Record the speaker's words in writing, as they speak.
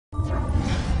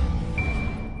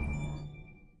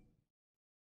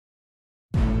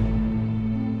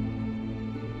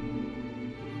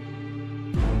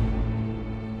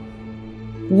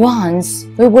Once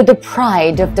we were the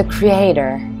pride of the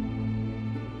Creator.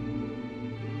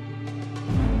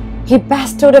 He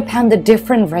bestowed upon the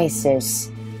different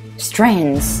races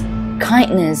strength,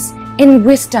 kindness, and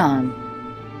wisdom.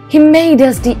 He made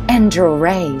us the angel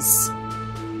race.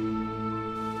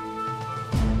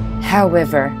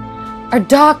 However, a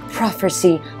dark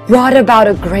prophecy brought about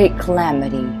a great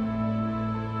calamity.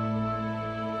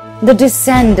 The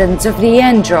descendants of the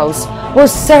angels will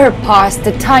surpass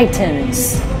the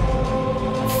Titans.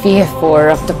 Fearful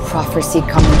of the prophecy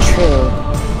coming true,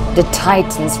 the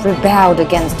Titans rebelled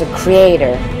against the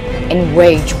Creator and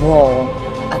waged war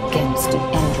against the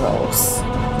angels.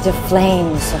 The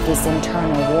flames of this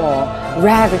internal war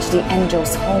ravaged the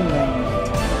angels' homeland.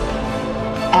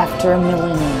 After a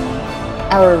millennium,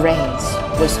 our race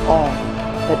was all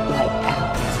but wiped out.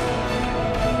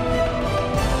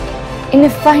 In the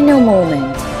final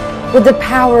moment, with the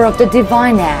power of the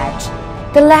divine edge,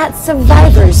 the last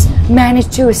survivors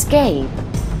managed to escape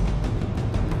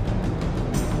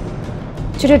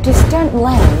to the distant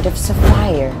land of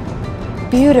Sapphire,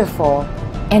 beautiful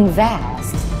and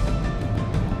vast.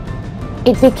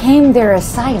 It became their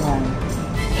asylum,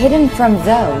 hidden from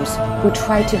those who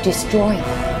tried to destroy it.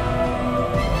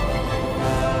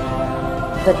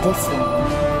 But this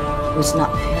land was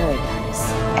not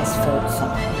paradise, as folk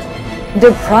thought.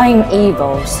 The prime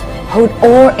evils hold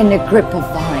all in the grip of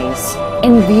vice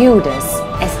and viewed us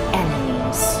as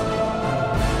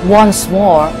enemies. Once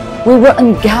more, we were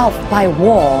engulfed by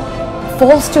war,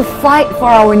 forced to fight for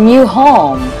our new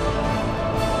home.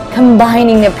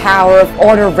 Combining the power of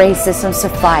all the races on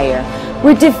Sapphire,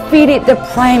 we defeated the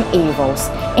prime evils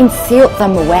and sealed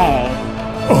them away.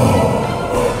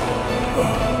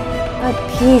 But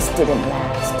peace didn't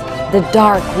last. The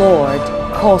Dark Lord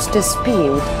caused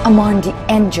dispute among the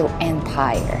Angel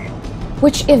Empire,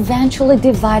 which eventually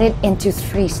divided into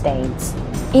 3 states,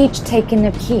 each taking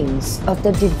a piece of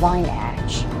the divine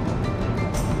edge.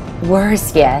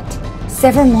 Worse yet,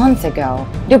 several months ago,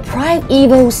 the prime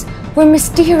evils were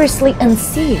mysteriously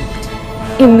unsealed.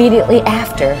 Immediately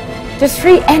after, the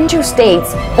 3 angel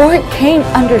states all came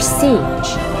under siege.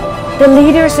 The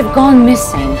leaders have gone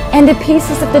missing, and the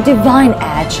pieces of the divine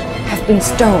edge have been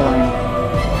stolen.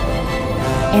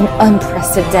 An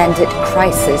unprecedented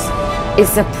crisis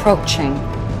is approaching.